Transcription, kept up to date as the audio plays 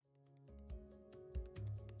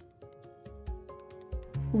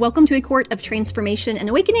Welcome to A Court of Transformation and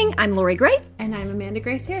Awakening. I'm Lori Gray. And I'm Amanda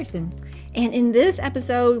Grace Harrison. And in this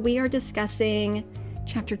episode, we are discussing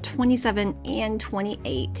chapter 27 and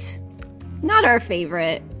 28. Not our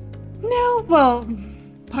favorite. No, well,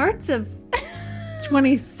 parts of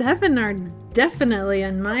 27 are definitely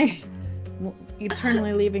on my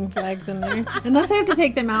eternally leaving flags in there. Unless I have to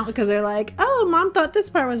take them out because they're like, oh, Mom thought this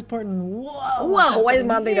part was important. Whoa, why did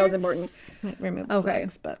Mom think that was important? Might remove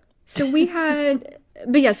flags, but... So we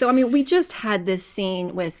just had this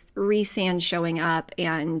scene with Rhysand showing up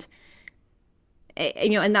and,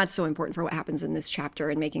 and that's so important for what happens in this chapter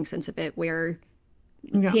and making sense of it, where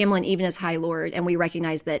Tamlin, even as High Lord, and we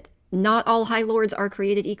recognize that not all High Lords are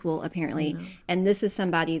created equal, apparently. Mm-hmm. And this is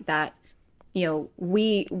somebody that,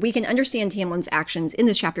 we can understand Tamlin's actions in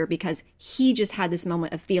this chapter because he just had this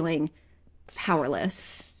moment of feeling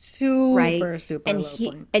powerless. Super and low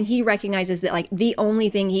point. And he recognizes that, like, the only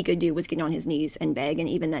thing he could do was get on his knees and beg, and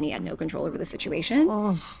even then he had no control over the situation.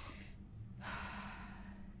 Oh.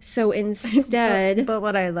 So instead... but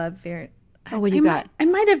what I love here... Oh, what you got? I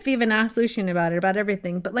might have even asked Lucian about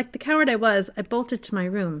everything, but like the coward I was, I bolted to my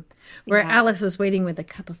room where Alice was waiting with a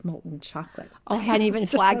cup of molten chocolate. Oh, I hadn't even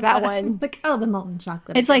flagged that one. Like, the molten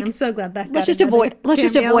chocolate. It's like, I'm so glad that let's just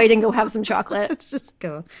avoid and go have some chocolate. Let's just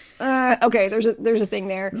go. Okay, there's a thing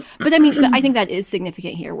there. But I mean, I think that is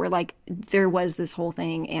significant here, where like there was this whole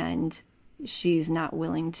thing and she's not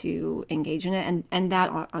willing to engage in it, and that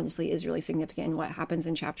honestly is really significant in what happens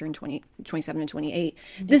in chapter 27 and 28.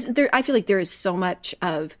 I feel like there is so much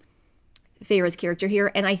of Feyre's character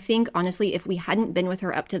here, and I think honestly, if we hadn't been with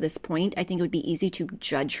her up to this point, I think it would be easy to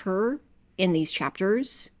judge her in these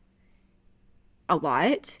chapters a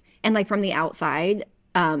lot, and like from the outside,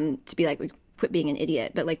 to be like, quit being an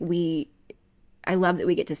idiot. But like I love that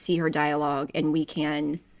we get to see her dialogue and we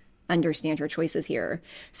can understand her choices here.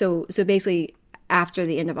 So basically, after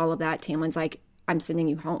the end of all of that, Tamlin's like, I'm sending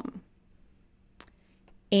you home.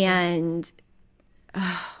 And,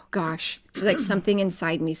 oh gosh, like something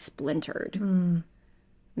inside me splintered. I'm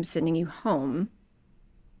sending you home.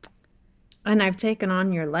 And I've taken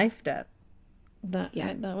on your life debt. That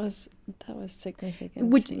was significant.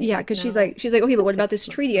 Because she's like, okay, but what about this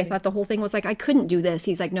treaty? I thought the whole thing was like, I couldn't do this.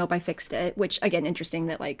 He's like, nope, I fixed it. Which, again, interesting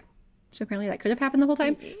that like, so apparently that could have happened the whole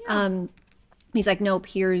time. Yeah. He's like, nope,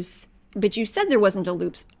 but you said there wasn't a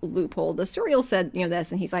loophole. The Suriel said,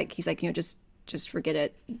 this, and he's like, just forget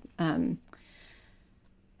it. And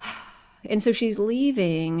so she's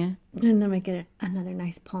leaving. And then we get another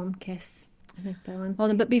nice palm kiss. I like that one. Hold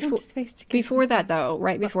on, but before that though,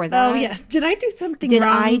 right before that. Oh yes. Did I do something wrong? Did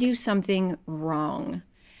I do something wrong?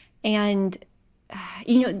 And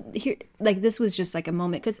here, like, this was just like a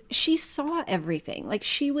moment because she saw everything. Like,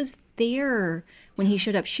 she was there when he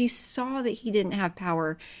showed up. She saw that he didn't have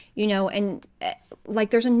power, and like,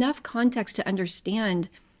 there's enough context to understand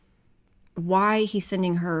why he's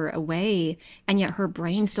sending her away, and yet her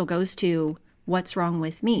brain still goes to, what's wrong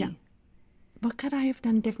with me? Yeah. What could I have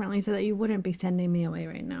done differently so that you wouldn't be sending me away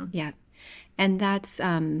right now? Yeah. And that's,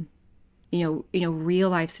 real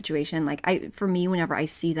life situation. Like, for me, whenever I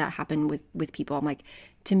see that happen with people, I'm like,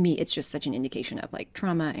 to me, it's just such an indication of like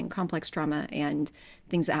trauma and complex trauma and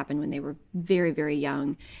things that happen when they were very, very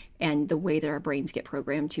young, and the way that our brains get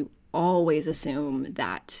programmed to always assume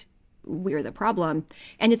that we're the problem.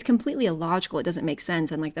 And it's completely illogical. It doesn't make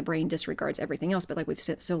sense. And like, the brain disregards everything else. But like, we've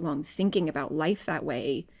spent so long thinking about life that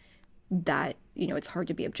way that, it's hard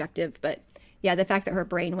to be objective. But yeah, the fact that her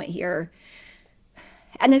brain went here.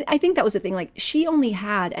 And I think that was the thing. Like, she only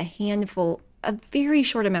had a very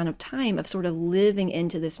short amount of time of sort of living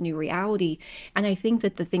into this new reality. And I think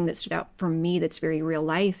that the thing that stood out for me that's very real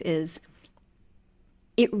life is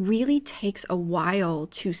it really takes a while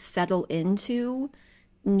to settle into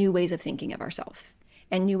new ways of thinking of ourselves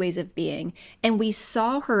and new ways of being. And we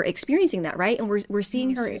saw her experiencing that, right? And we're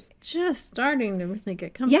seeing her just starting to really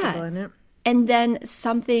get comfortable in it. And then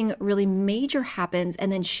something really major happens,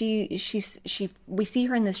 and then we see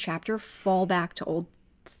her in this chapter fall back to old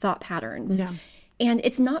thought patterns. Yeah. And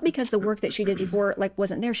it's not because the work that she did before like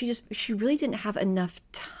wasn't there. She really didn't have enough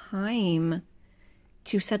time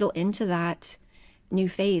to settle into that new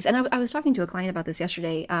phase. And I was talking to a client about this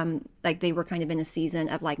yesterday. Like, they were kind of in a season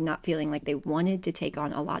of like not feeling like they wanted to take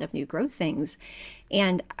on a lot of new growth things.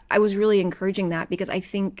 And I was really encouraging that because I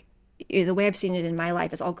think the way I've seen it in my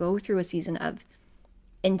life is I'll go through a season of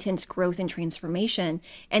intense growth and transformation,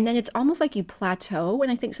 and then it's almost like you plateau.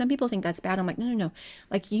 And I think some people think that's bad. I'm like, no.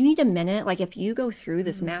 Like, you need a minute. Like, if you go through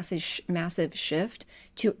this massive shift,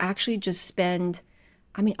 to actually just spend,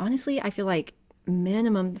 I mean, honestly, I feel like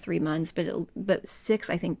minimum 3 months, but 6,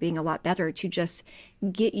 I think, being a lot better, to just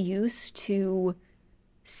get used to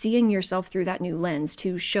seeing yourself through that new lens,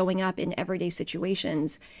 to showing up in everyday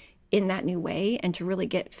situations in that new way, and to really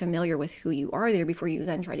get familiar with who you are there before you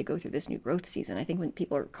then try to go through this new growth season. I think when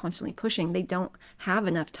people are constantly pushing, they don't have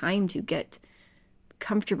enough time to get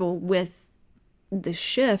comfortable with the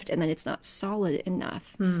shift, and then it's not solid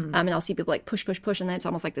enough. And I'll see people like push, push, push, and then it's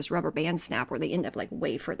almost like this rubber band snap where they end up like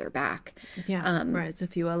way further back. Yeah, right. So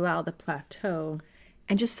if you allow the plateau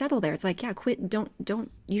and just settle there. It's like, yeah, quit. Don't,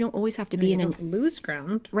 you don't always have to be in don't lose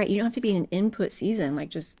ground. right. You don't have to be in an input season. Like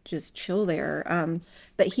just chill there.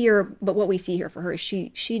 But what we see here for her is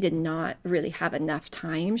she did not really have enough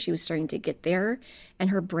time. She was starting to get there, and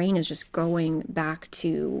her brain is just going back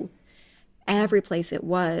to every place it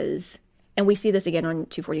was. And we see this again on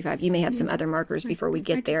 245. You may have some other markers before we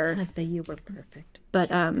get there. That you were perfect. But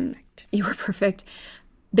you were perfect.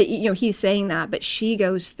 But he's saying that, but she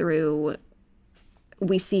goes through,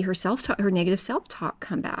 we see her self-talk, her negative self-talk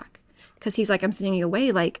come back, because he's like, I'm sending you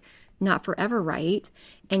away, like, not forever, right?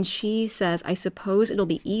 And she says, I suppose it'll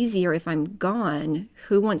be easier if I'm gone.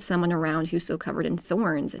 Who wants someone around who's so covered in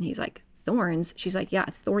thorns? And he's like, thorns? She's like, yeah,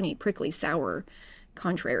 thorny, prickly, sour,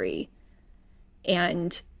 contrary.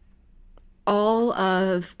 And all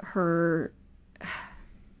of her,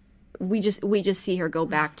 we just see her go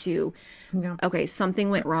back to, okay, something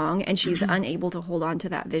went wrong, and she's unable to hold on to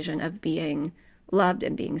that vision of being loved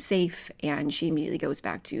and being safe. And she immediately goes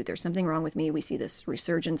back to, there's something wrong with me. We see this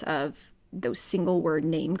resurgence of those single word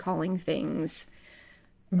name calling things.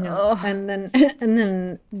 And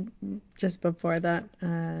then just before that,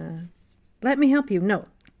 let me help you. No.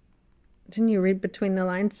 Didn't you read between the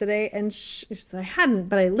lines today? And she said, I hadn't,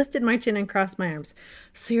 but I lifted my chin and crossed my arms.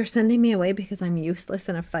 So you're sending me away because I'm useless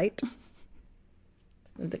in a fight?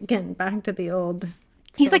 Again, back to the old.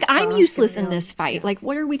 He's like, I'm useless in this fight. Yes. Like,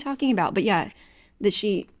 what are we talking about? But yeah, that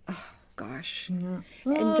she, oh gosh. Yeah.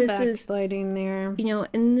 And this is backsliding there.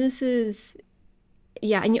 And this is,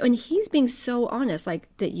 yeah. And he's being so honest, like,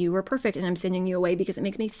 that you were perfect and I'm sending you away because it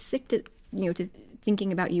makes me sick to, to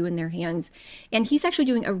thinking about you in their hands. And he's actually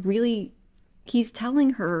doing he's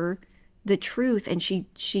telling her the truth, and she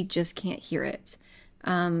just can't hear it.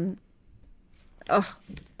 But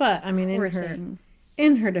I mean,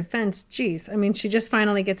 in her defense, geez, I mean, she just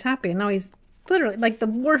finally gets happy, and now he's literally like, the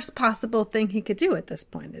worst possible thing he could do at this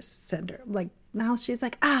point is send her. Like, now she's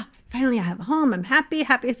like, finally I have a home. I'm happy,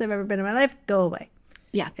 happiest I've ever been in my life. Go away.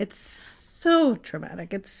 Yeah, it's so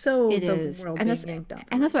traumatic. It is. World and that's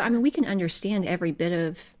what I mean. We can understand every bit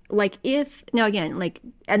of, like, if now again, like,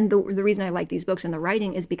 and the reason I like these books and the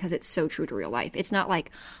writing is because it's so true to real life. It's not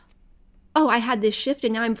like, oh, I had this shift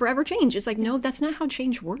and now I'm forever changed. It's like, no, that's not how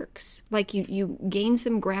change works. Like, you gain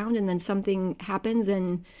some ground and then something happens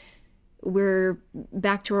and we're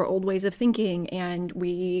back to our old ways of thinking, and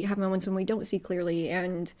we have moments when we don't see clearly,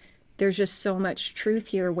 and there's just so much truth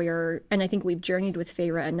here and I think we've journeyed with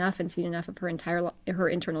Feyre enough and seen enough of her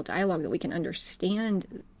internal dialogue that we can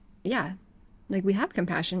understand, like, we have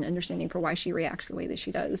compassion and understanding for why she reacts the way that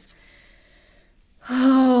she does.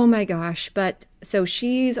 Oh my gosh. But so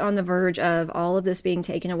she's on the verge of all of this being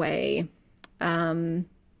taken away. And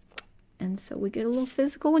so we get a little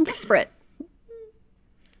physical and desperate.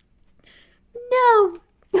 No.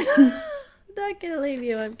 I'm not going to leave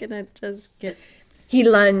you. I'm going to just get... He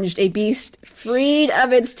lunged, a beast freed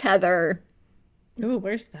of its tether. Ooh,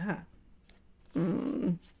 where's that?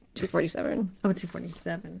 247. Oh,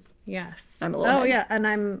 247. Yes. I'm a little ahead. Yeah,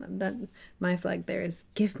 and my flag there is,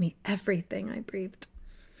 give me everything I breathed.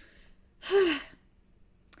 Some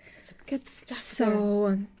good stuff.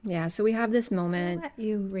 So, yeah, so we have this moment. I'll let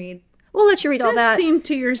you read. We'll let you read all that. Scene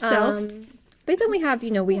to yourself. But then we have,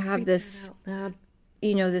 we have this,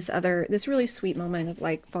 this really sweet moment of,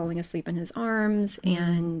 like, falling asleep in his arms,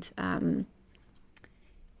 and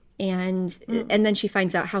then she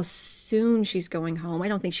finds out how soon she's going home. I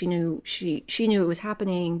don't think she knew it was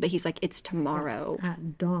happening, but he's like, it's tomorrow.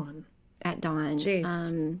 At dawn.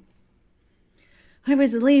 Jeez. I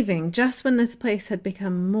was leaving just when this place had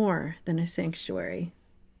become more than a sanctuary.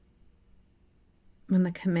 When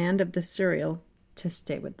the command of the Suriel to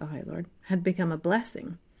stay with the High Lord had become a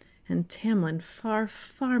blessing, and Tamlin far,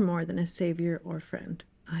 far more than a savior or friend.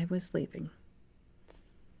 I was leaving.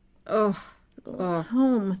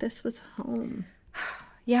 Home. This was home.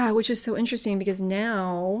 Yeah, which is so interesting because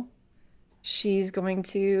now she's going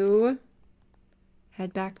to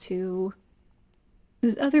head back to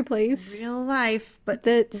this other place. Real life, but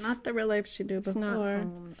that's not the real life she knew before.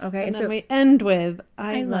 Okay, and then we end with,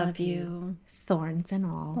 I love you. Thorns and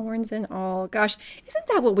all. Thorns and all. Gosh, isn't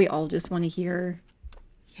that what we all just want to hear?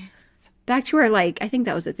 Yes. Back to our, like, I think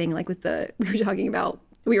that was the thing, like, we were talking about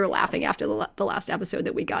we were laughing after the last episode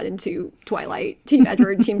that we got into Twilight, Team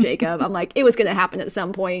Edward, Team Jacob. I'm like, it was going to happen at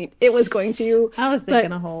some point. It was going to. I was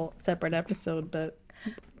thinking a whole separate episode, but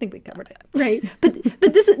I think we covered it. Right.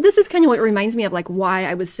 But this is kind of what reminds me of like why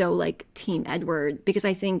I was so like Team Edward, because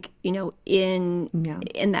I think, you know, in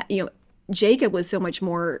that, you know, Jacob was so much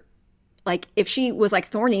more like, if she was like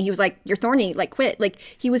thorny, he was like, you're thorny, like quit. Like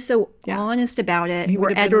he was so honest about it. He would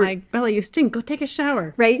where have Edward, been like, Bella, you stink. Go take a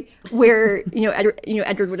shower. right? Where,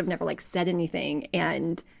 Edward would have never like said anything.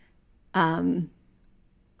 And I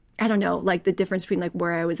don't know, like the difference between like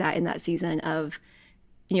where I was at in that season of,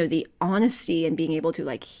 you know, the honesty and being able to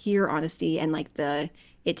like hear honesty and like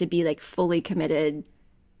it to be like fully committed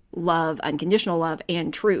love, unconditional love,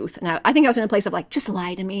 and truth. And I think I was in a place of like, just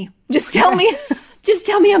lie to me. Just tell me. Just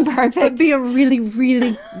tell me I'm perfect. But be a really,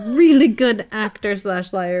 really, really good actor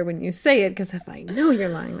 / liar when you say it, because if I know you're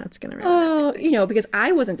lying, that's going to ruin it. You know, because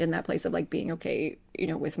I wasn't in that place of like being okay, you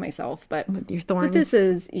know, with myself. But with your thorns. But this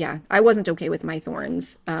is, I wasn't okay with my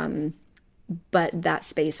thorns. But that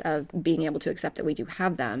space of being able to accept that we do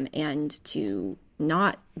have them and to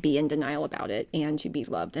not be in denial about it and to be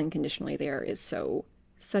loved unconditionally there is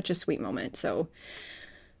such a sweet moment. So,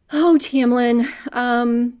 Tamlin,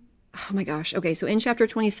 oh my gosh. Okay, so in chapter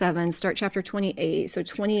 27, start chapter 28. So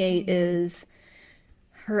 28 is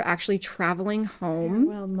her actually traveling home.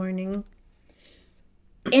 Well, morning.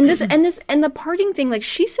 And the parting thing, like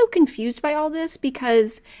she's so confused by all this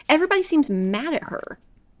because everybody seems mad at her.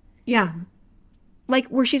 Yeah. Like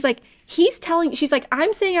where she's like, she's like,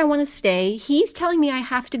 I'm saying I want to stay. He's telling me I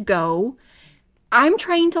have to go. I'm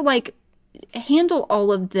trying to like handle all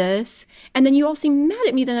of this, and then you all seem mad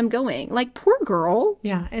at me that I'm going. Like, poor girl.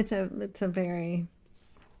 Yeah, it's a very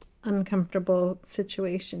uncomfortable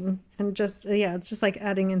situation, and just it's just like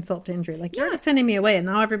adding insult to injury. Like, you're sending me away, and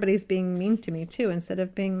now everybody's being mean to me too, instead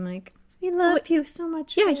of being like, we love you so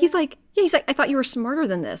much. Yeah, he's like, I thought you were smarter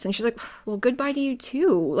than this, and she's like, well, goodbye to you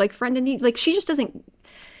too. Like, friend in need. Like, she doesn't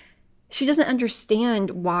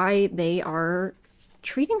understand why they are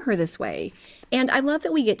treating her this way. And I love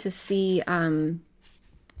that we get to see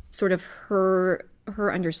sort of her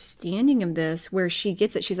understanding of this, where she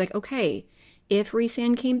gets it. She's like, okay, if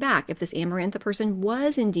Rhysand came back, if this Amarantha person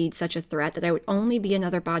was indeed such a threat that I would only be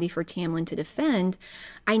another body for Tamlin to defend,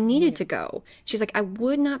 I needed to go. She's like, I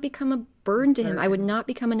would not become a burden to him. I would not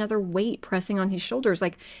become another weight pressing on his shoulders.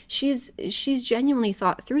 Like she's genuinely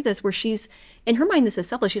thought through this, where she's, in her mind, this is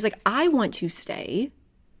selfless. She's like, I want to stay,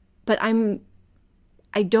 but I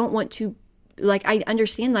don't want to, like, I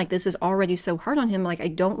understand, like, this is already so hard on him. Like, I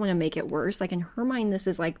don't want to make it worse. Like, in her mind, this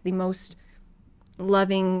is, like, the most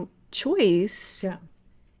loving choice. Yeah.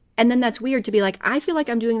 And then that's weird to be like, I feel like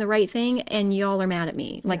I'm doing the right thing, and y'all are mad at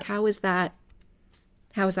me. Like, how is that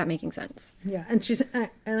making sense? Yeah. And she's, I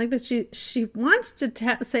like that she wants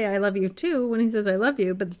to say, I love you, too, when he says, I love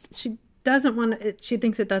you, but she doesn't want to, she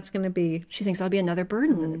thinks that that's going to be, she thinks I'll be another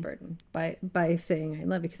burden by saying I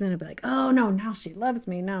love you, because then it'll be like, oh no, now she loves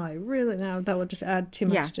me, now that would just add too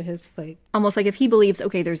much to his plate. Almost like if he believes,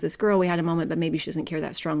 okay, there's this girl, we had a moment, but maybe she doesn't care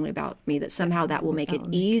that strongly about me, that somehow that will make it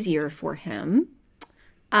easier for him.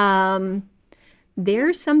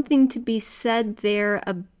 There's something to be said there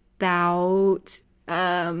about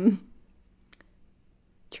trying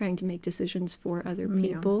to make decisions for other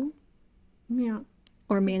people. Yeah.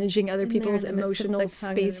 Or managing other people's emotional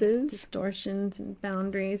spaces, distortions and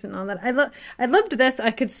boundaries and all that. I loved this.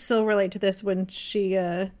 I could so relate to this when she's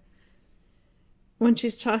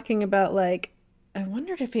talking about, like, I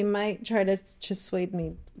wondered if he might try to persuade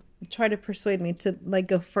me to, like,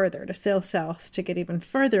 go further, to sail south, to get even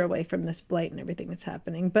further away from this blight and everything that's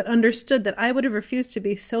happening, but understood that I would have refused to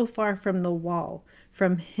be so far from the wall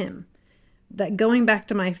from him, that going back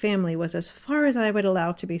to my family was as far as I would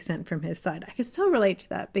allow to be sent from his side. I could so relate to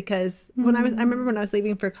that, because I remember when I was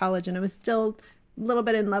leaving for college, and I was still a little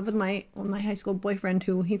bit in love with my high school boyfriend,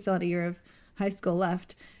 who he still had a year of high school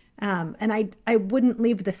left. And I wouldn't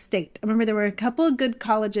leave the state. I remember there were a couple of good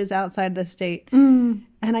colleges outside the state. And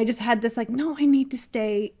I just had this, like, no, I need to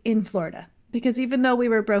stay in Florida, because even though we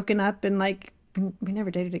were broken up and, like, we never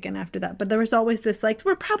dated again after that, but there was always this, like,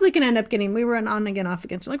 we're probably going to end up we were on again, off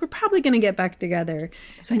again. So, like, we're probably going to get back together.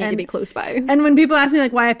 So I need to be close by. And when people ask me,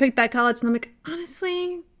 like, why I picked that college, and I'm like,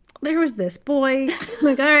 honestly, there was this boy.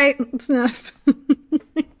 Like, all right, it's enough.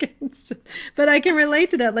 But I can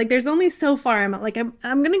relate to that. Like, there's only so far. I'm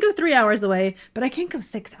going to go 3 hours away, but I can't go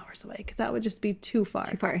 6 hours away, because that would just be too far.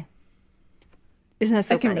 Too far. Isn't that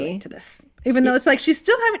so funny? I can relate to this. Even though it's like she's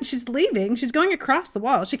leaving. She's going across the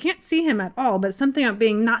wall. She can't see him at all, but something about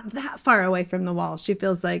being not that far away from the wall, she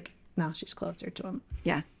feels like now she's closer to him.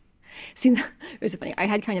 Yeah. See, it was funny. I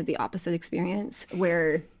had kind of the opposite experience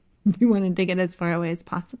where, You wanted to get as far away as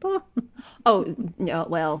possible? oh, no,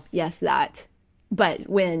 well, yes, that. But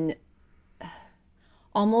when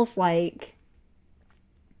almost like,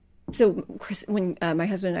 so Chris, when my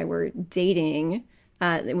husband and I were dating,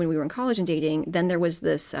 when we were in college and dating, then there was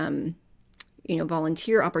this,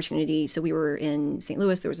 volunteer opportunity. So we were in St.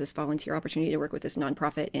 Louis. There was this volunteer opportunity to work with this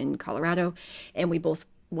nonprofit in Colorado, and we both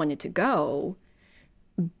wanted to go.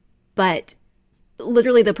 But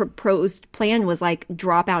literally, the proposed plan was like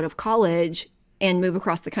drop out of college and move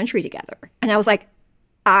across the country together. And I was like,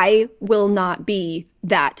 I will not be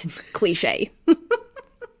that cliche.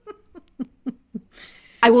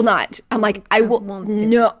 I will not. I'm like, I will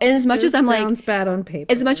no. And as much as I'm like, sounds bad on paper.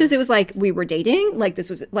 as much as it was like we were dating, like this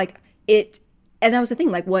was like it, and that was the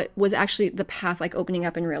thing. Like what was actually the path, like opening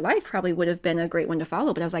up in real life, probably would have been a great one to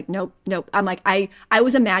follow. But I was like, nope, nope. I'm like, I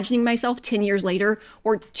was imagining myself 10 years later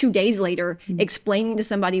or 2 days later, explaining to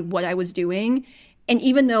somebody what I was doing. And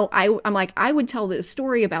even though I'm like, I would tell this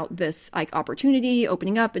story about this like opportunity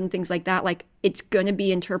opening up and things like that, like it's going to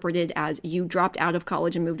be interpreted as you dropped out of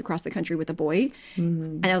college and moved across the country with a boy.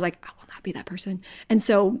 And I was like, I will not be that person. And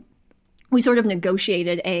so we sort of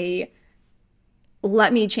negotiated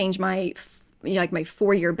let me change my, like my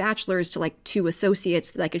 4-year bachelor's to like 2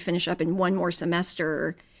 associates that I could finish up in 1 more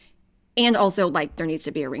semester. And also like there needs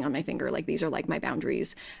to be a ring on my finger. Like these are like my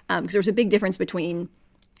boundaries. Because there was a big difference between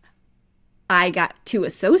I got 2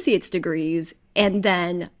 associate's degrees, and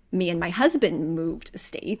then me and my husband moved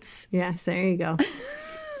states. Yes, there you go.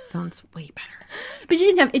 Sounds way better. But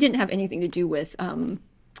it didn't have anything to do with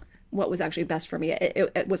what was actually best for me.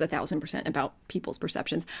 It was 1,000% about people's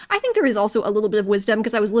perceptions. I think there is also a little bit of wisdom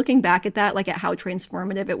because I was looking back at that, like at how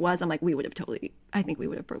transformative it was. I'm like, I think we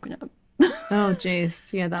would have broken up. Oh,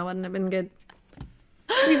 jeez. Yeah, that wouldn't have been good.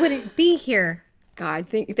 We wouldn't be here. God,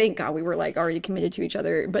 thank God we were like already committed to each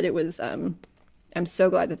other. But it was, I'm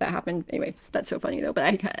so glad that happened. Anyway, that's so funny though. But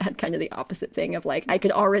I had kind of the opposite thing of like, I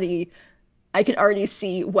could already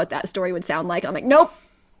see what that story would sound like. I'm like, nope.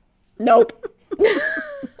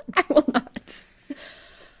 I will not.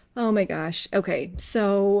 Oh my gosh. Okay.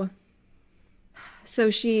 So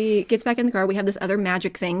she gets back in the car. We have this other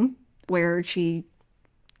magic thing where she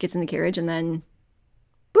gets in the carriage and then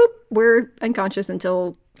boop, we're unconscious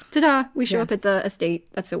until ta-da, we show up at the estate.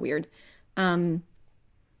 That's so weird.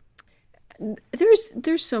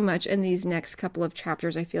 There's so much in these next couple of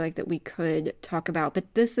chapters I feel like that we could talk about, but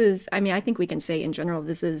this is, I mean, I think we can say in general,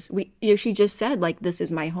 this is, she just said like, this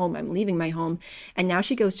is my home. I'm leaving my home. And now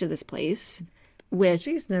she goes to this place with,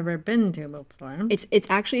 she's never been to before. It's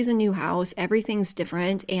actually is a new house. Everything's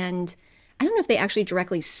different. And I don't know if they actually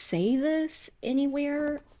directly say this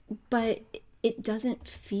anywhere, but it doesn't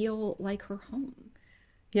feel like her home.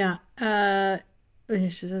 Yeah. She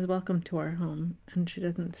says, welcome to our home. And she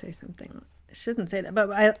doesn't say something. She doesn't say that.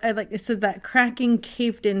 But I like, it says that cracking,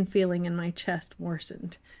 caved in feeling in my chest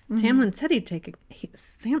worsened. Tamlin said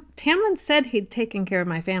he'd taken care of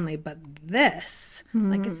my family, but this,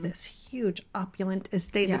 like it's this huge opulent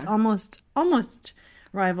estate that's almost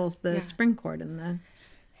rivals the spring court in the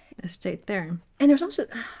estate there. And there's also,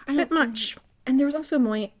 a bit much. And there was also a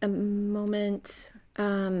moment,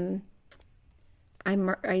 I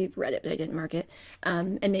read it, but I didn't mark it.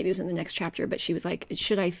 And maybe it was in the next chapter, but she was like,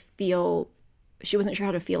 she wasn't sure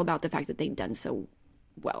how to feel about the fact that they'd done so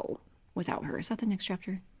well without her. Is that the next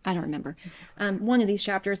chapter? I don't remember. One of these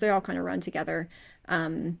chapters, they all kind of run together,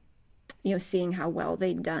 seeing how well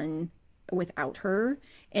they'd done without her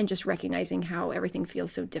and just recognizing how everything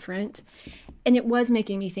feels so different. And it was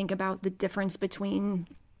making me think about the difference between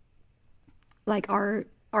like our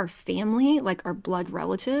family, like our blood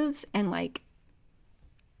relatives, and like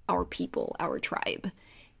our people, our tribe.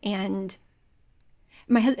 And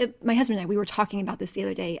my husband and I, we were talking about this the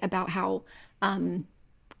other day about how,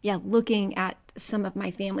 looking at some of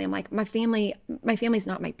my family, I'm like, my family's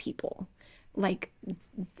not my people. Like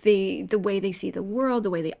the way they see the world, the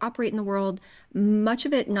way they operate in the world, much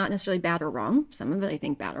of it not necessarily bad or wrong. Some of it I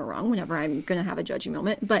think bad or wrong whenever I'm going to have a judgy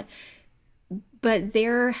moment, but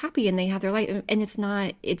they're happy and they have their life, and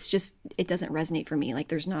it doesn't resonate for me. Like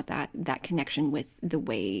there's not that connection with the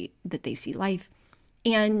way that they see life.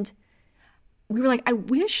 And we were like, I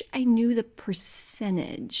wish I knew the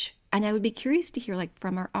percentage, and I would be curious to hear like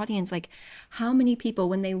from our audience, like how many people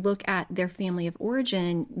when they look at their family of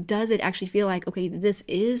origin, does it actually feel like, okay, this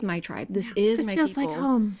is my tribe, this is my feels people, like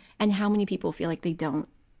home. And how many people feel like they don't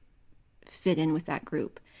fit in with that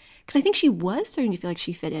group? Because I think she was starting to feel like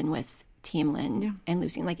she fit in with Tamlin and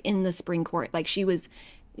Lucy, like in the spring court. Like she was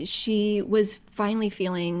finally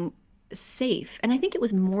feeling safe. And I think it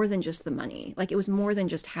was more than just the money. Like it was more than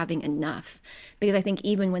just having enough. Because I think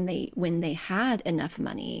even when they had enough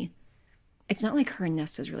money, it's not like her and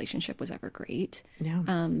Nesta's relationship was ever great. Yeah.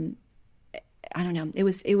 I don't know. It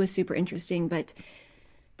was super interesting, but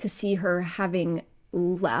to see her having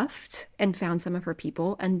left and found some of her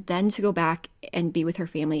people and then to go back and be with her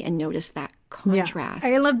family and notice that contrast.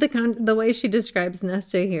 I love the way she describes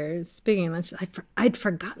Nesta here. Speaking of that, I'd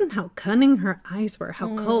forgotten how cunning her eyes were,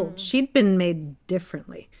 how cold. She'd been made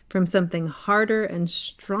differently from something harder and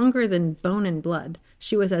stronger than bone and blood.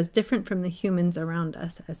 She was as different from the humans around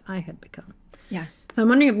us as I had become. Yeah. So I'm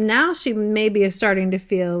wondering if now she maybe is starting to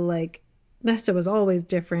feel like Nesta was always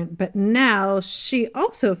different, but now she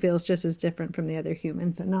also feels just as different from the other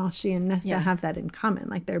humans. And now she and Nesta have that in common.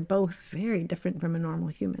 Like they're both very different from a normal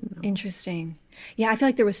human. Interesting. Yeah, I feel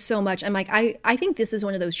like there was so much. I'm like, I think this is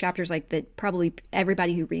one of those chapters like that probably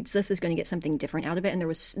everybody who reads this is going to get something different out of it. And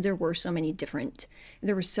there were so many,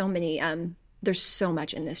 there's so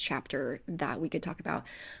much in this chapter that we could talk about.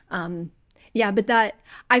 Yeah, but that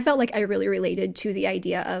I felt like I really related to the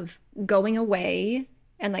idea of going away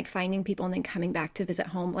and like finding people and then coming back to visit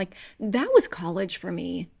home. Like that was college for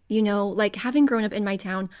me, like having grown up in my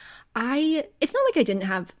town. It's not like I didn't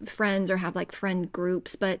have friends or have like friend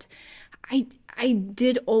groups, but I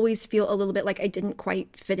did always feel a little bit like I didn't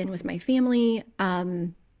quite fit in with my family.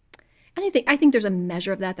 And I think there's a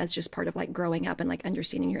measure of that. That's just part of like growing up and like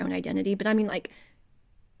understanding your own identity. But I mean, like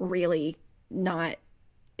really not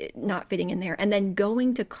fitting in there. And then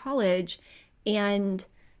going to college and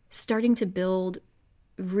starting to build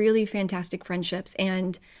really fantastic friendships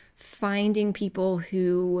and finding people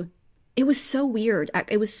who it was so weird.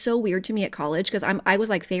 It was so weird to me at college because I was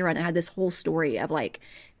like Feyre and I had this whole story of like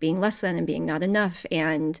being less than and being not enough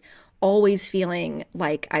and always feeling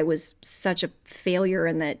like I was such a failure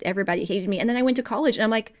and that everybody hated me. And then I went to college and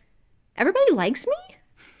I'm like, everybody likes me?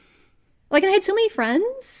 Like, and I had so many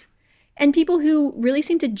friends and people who really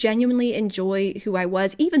seemed to genuinely enjoy who I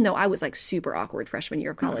was, even though I was like super awkward freshman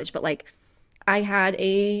year of college. But like, I had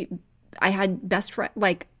best friend,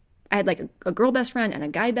 like I had like a girl best friend and a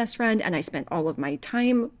guy best friend, and I spent all of my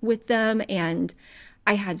time with them, and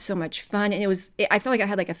I had so much fun. And I felt like I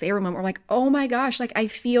had like a Feyre moment where like, oh my gosh, like I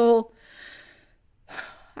feel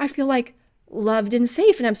like loved and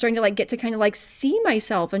safe, and I'm starting to like get to kind of like see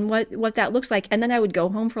myself and what that looks like. And then I would go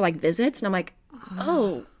home for like visits, and I'm like,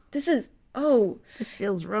 this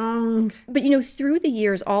feels wrong. But through the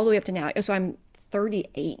years, all the way up to now, so I'm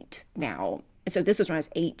 38 now. So this was when I was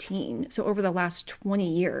 18. So over the last 20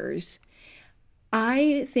 years,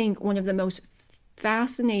 I think one of the most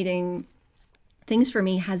fascinating things for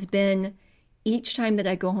me has been each time that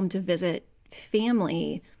I go home to visit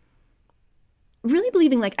family, really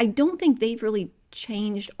believing like I don't think they've really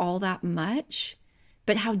changed all that much,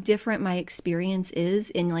 but how different my experience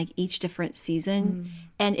is in like each different season.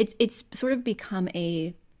 And it's sort of become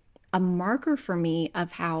a marker for me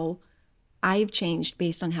of how I've changed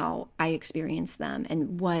based on how I experience them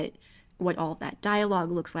and what all that dialogue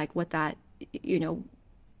looks like, what that,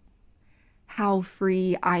 how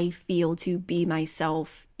free I feel to be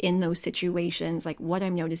myself in those situations, like what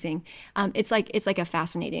I'm noticing. It's like a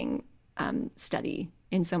fascinating study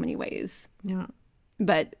in so many ways. Yeah.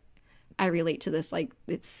 But I relate to this, like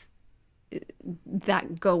it's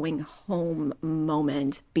that going home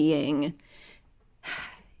moment being...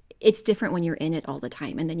 It's different when you're in it all the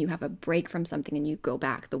time, and then you have a break from something and you go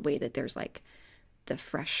back the way that there's like the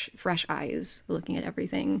fresh eyes looking at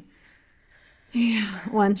everything. Yeah.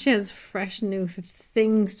 Well, and she has fresh new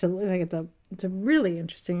things to look like. It's a really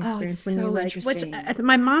interesting experience. It's so interesting. Which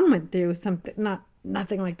my mom went through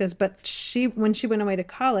nothing like this, but when she went away to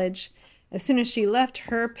college, as soon as she left,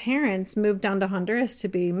 her parents moved down to Honduras to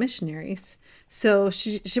be missionaries. So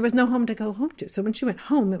she was no home to go home to. So when she went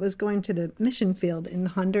home, it was going to the mission field in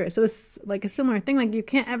Honduras. So it was like a similar thing. Like you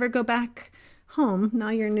can't ever go back home. Now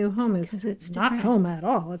your new home is it's not home at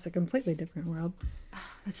all. It's a completely different world.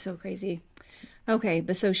 That's so crazy. Okay,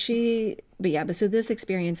 so this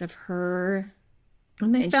experience of her...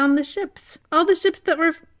 And they found the ships. All the ships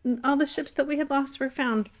that we had lost were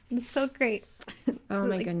found. It's so great. Oh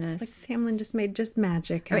my goodness. Like Tamlin just made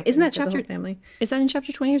magic. Right, isn't that chapter... family? Is that in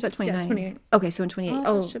chapter 20 or is that 29? Yeah, 28. Okay, so in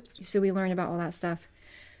 28. So we learn about all that stuff.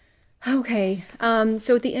 Okay.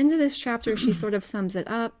 So at the end of this chapter, she sort of sums it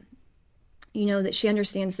up. That she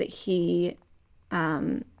understands that he,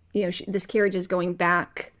 this carriage is going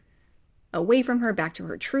back away from her, back to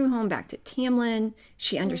her true home, back to Tamlin.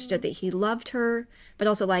 She understood that he loved her, but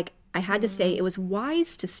also like, I had to stay. It was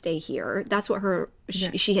wise to stay here. That's what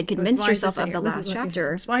she had convinced herself of the last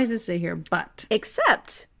chapter. It's wise to stay here, but...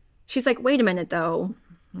 Except, she's like, wait a minute though.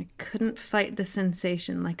 I couldn't fight the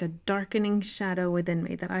sensation like a darkening shadow within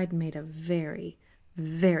me that I'd made a very,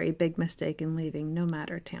 very big mistake in leaving, no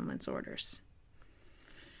matter Tamlin's orders.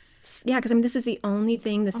 Yeah, because I mean, this is the only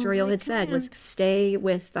thing the serial had said was stay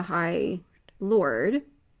with the High Lord.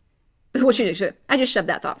 What she did, I just shoved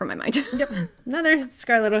that thought from my mind. Yep. Another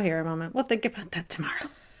Scarlet O'Hara moment. We'll think about that tomorrow.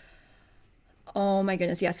 Oh my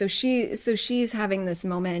goodness, yeah. So she's having this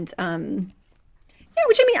moment. Yeah,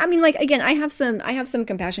 which I mean, like again, I have some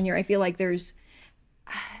compassion here. I feel like there's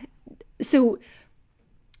so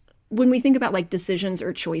when we think about like decisions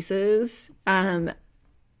or choices, I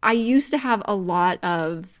used to have a lot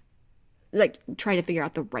of like try to figure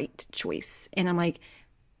out the right choice, and I'm like,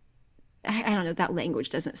 I don't know, that language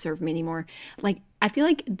doesn't serve me anymore. Like, I feel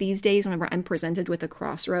like these days, whenever I'm presented with a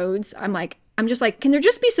crossroads, I'm just like, can there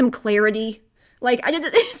just be some clarity? Like,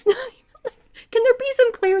 it's not even like, can there be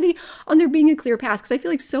some clarity on there being a clear path? Because I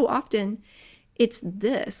feel like so often it's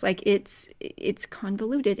this, like, it's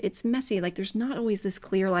convoluted, it's messy. Like, there's not always this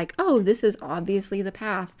clear, like, oh, this is obviously the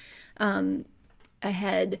path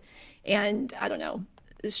ahead. And I don't know,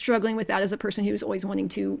 struggling with that as a person who's always wanting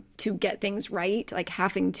to get things right, like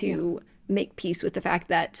having to make peace with the fact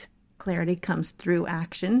that clarity comes through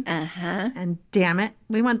action. Uh-huh. And damn it,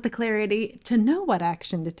 we want the clarity to know what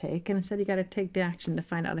action to take, and instead you got to take the action to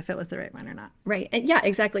find out if it was the right one or not. Right. And yeah,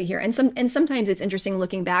 exactly here. And sometimes it's interesting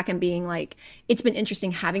looking back and being like, it's been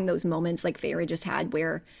interesting having those moments like Feyre just had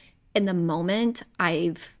where in the moment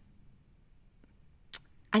and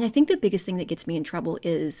I think the biggest thing that gets me in trouble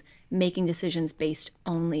is making decisions based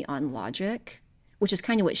only on logic, which is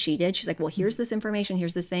kind of what she did. She's like, well, here's this information,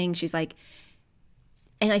 here's this thing. She's like,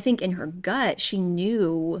 and I think in her gut, she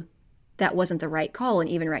knew that wasn't the right call. And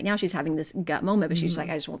even right now, she's having this gut moment, but she's like,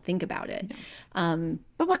 I just won't think about it.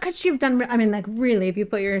 But what could she have done? I mean, like, really, if you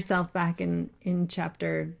put yourself back in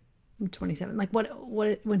chapter 27, like what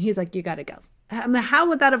when he's like, you got to go. I mean, how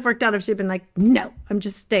would that have worked out if she'd been like, no, I'm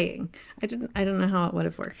just staying? I don't know how it would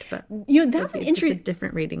have worked, but that's an just a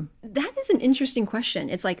different reading. That is an interesting question.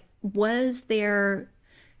 It's like, was there,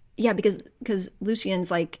 yeah, because Lucien's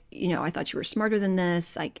like, I thought you were smarter than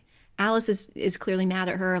this. Like, Alice is clearly mad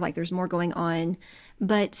at her. Like, there's more going on,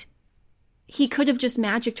 but he could have just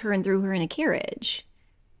magicked her and threw her in a carriage,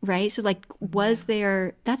 right? So like, was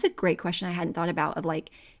there? That's a great question I hadn't thought about. Of like,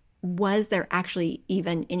 was there actually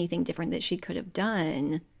even anything different that she could have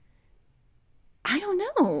done? I don't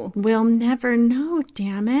know. We'll never know,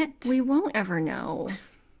 damn it. We won't ever know.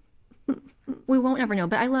 We won't ever know.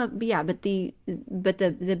 But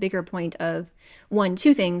the bigger point of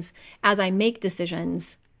two things, as I make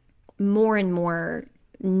decisions more and more,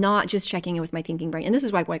 not just checking in with my thinking brain. And this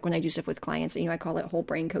is why, like, when I do stuff with clients, I call it whole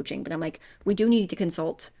brain coaching, but I'm like, we do need to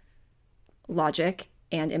consult logic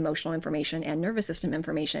and emotional information and nervous system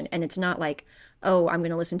information. And it's not like, oh, I'm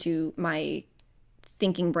going to listen to my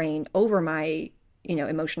thinking brain over my,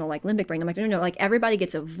 emotional, like, limbic brain. I'm like, no, like, everybody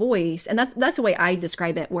gets a voice. And that's the way I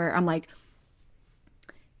describe it, where I'm like,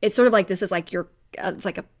 it's sort of like, this is like it's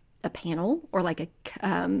like a panel, or like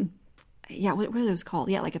what are those called?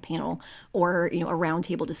 Yeah, like a panel, or, a round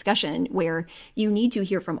table discussion where you need to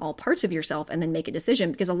hear from all parts of yourself and then make a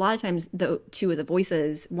decision. Because a lot of times the two of the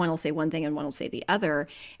voices, one will say one thing and one will say the other.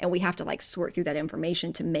 And we have to like sort through that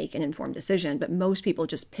information to make an informed decision. But most people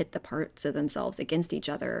just pit the parts of themselves against each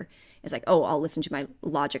other. It's like, oh, I'll listen to my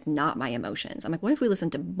logic, not my emotions. I'm like, what if we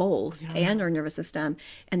listened to both and our nervous system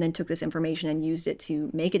and then took this information and used it to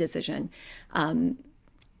make a decision?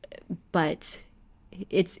 But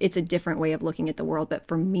it's a different way of looking at the world. But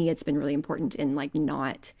for me, it's been really important in like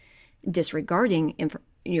not disregarding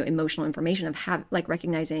emotional information, of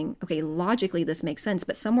recognizing, okay, logically this makes sense,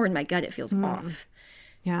 but somewhere in my gut it feels off.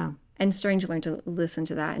 Yeah. And starting to learn to listen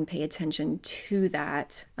to that and pay attention to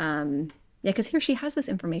that. Because here she has this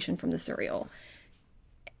information from the serial,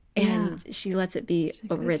 and she lets it be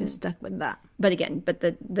overridden. Stuck with that. But again,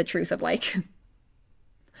 the truth of like,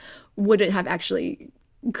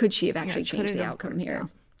 could she have actually changed the outcome here?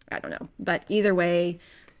 I don't know. But either way,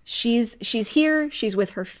 she's here, she's with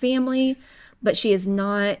her family, but she is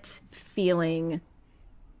not feeling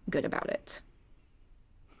good about it.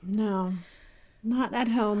 No, not at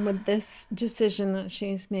home with this decision that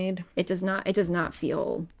she's made. It does not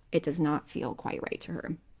feel quite right to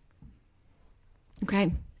her.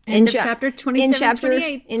 Okay. In chapter 27,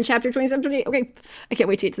 28. In chapter 27, 28. Okay. I can't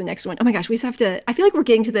wait to get to the next one. Oh my gosh, we just have to, I feel like we're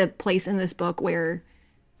getting to the place in this book where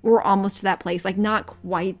we're almost to that place. Like, not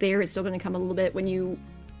quite there. It's still going to come a little bit when you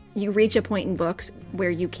you reach a point in books where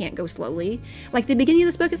you can't go slowly. Like the beginning of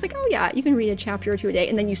this book is like, oh yeah, you can read a chapter or two a day,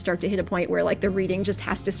 and then you start to hit a point where like the reading just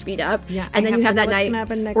has to speed up. Yeah, and then you have that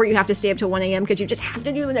night where you have to stay up till 1 a.m. because you just have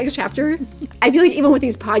to do the next chapter. I feel like even with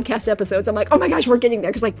these podcast episodes, I'm like, oh my gosh, we're getting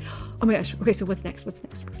there, because like, oh my gosh, okay, so what's next?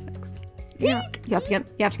 Yeah, you have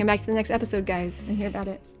to come back to the next episode, guys, and hear about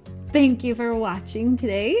it. Thank you for watching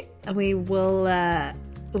today. We will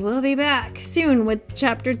we'll be back soon with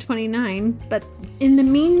chapter 29. But in the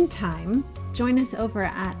meantime, join us over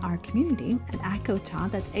at our community at ACOTAR.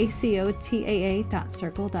 That's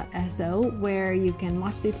ACOTAA.circle.so, where you can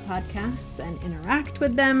watch these podcasts and interact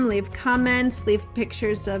with them, leave comments, leave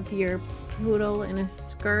pictures of your poodle in a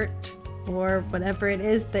skirt, or whatever it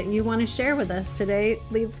is that you want to share with us today.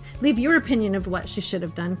 Leave your opinion of what she should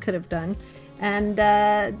have done, could have done, and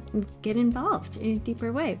get involved in a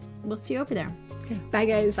deeper way. We'll see you over there. Okay. Bye,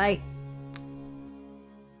 guys. Bye.